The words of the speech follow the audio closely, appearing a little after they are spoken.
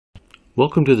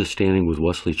Welcome to the Standing with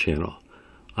Wesley channel.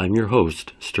 I'm your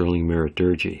host, Sterling Merritt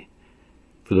Durgee.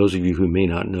 For those of you who may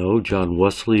not know, John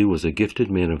Wesley was a gifted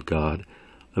man of God,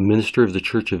 a minister of the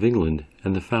Church of England,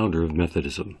 and the founder of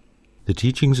Methodism. The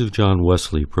teachings of John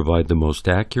Wesley provide the most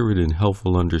accurate and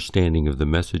helpful understanding of the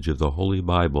message of the Holy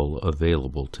Bible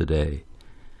available today.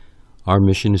 Our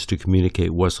mission is to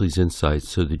communicate Wesley's insights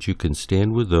so that you can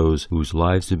stand with those whose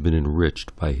lives have been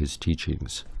enriched by his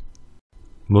teachings.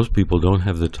 Most people don't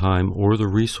have the time or the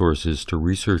resources to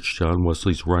research John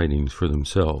Wesley's writings for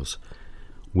themselves.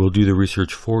 We'll do the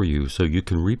research for you so you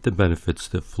can reap the benefits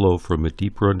that flow from a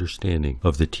deeper understanding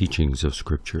of the teachings of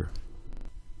Scripture.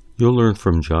 You'll learn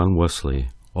from John Wesley,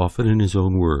 often in his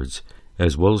own words,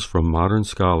 as well as from modern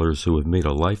scholars who have made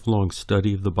a lifelong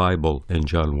study of the Bible and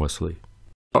John Wesley.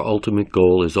 Our ultimate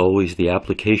goal is always the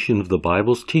application of the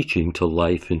Bible's teaching to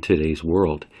life in today's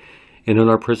world, and in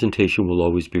our presentation we'll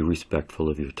always be respectful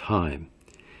of your time.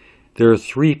 There are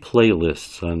 3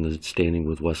 playlists on the Standing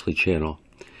with Wesley channel.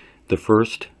 The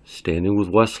first, Standing with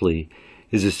Wesley,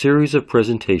 is a series of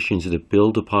presentations that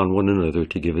build upon one another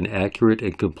to give an accurate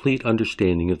and complete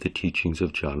understanding of the teachings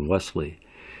of John Wesley.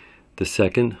 The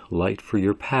second, Light for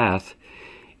Your Path,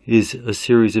 is a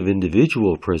series of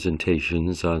individual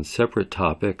presentations on separate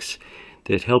topics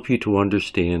that help you to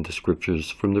understand the Scriptures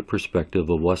from the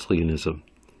perspective of Wesleyanism.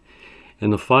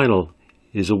 And the final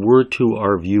is a word to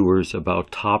our viewers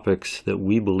about topics that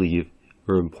we believe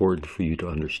are important for you to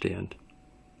understand.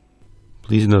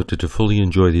 Please note that to fully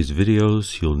enjoy these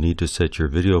videos, you'll need to set your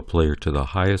video player to the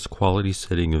highest quality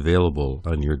setting available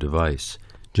on your device,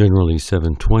 generally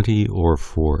 720 or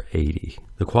 480.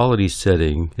 The quality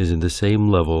setting is in the same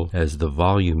level as the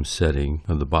volume setting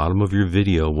on the bottom of your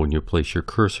video when you place your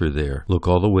cursor there. Look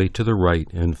all the way to the right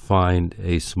and find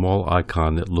a small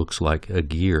icon that looks like a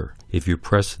gear. If you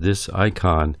press this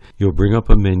icon, you'll bring up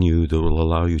a menu that will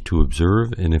allow you to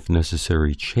observe and, if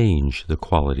necessary, change the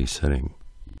quality setting.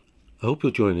 I hope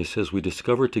you'll join us as we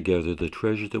discover together the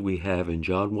treasure that we have in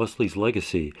John Wesley's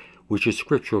legacy, which is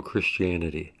Scriptural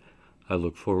Christianity. I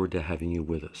look forward to having you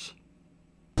with us.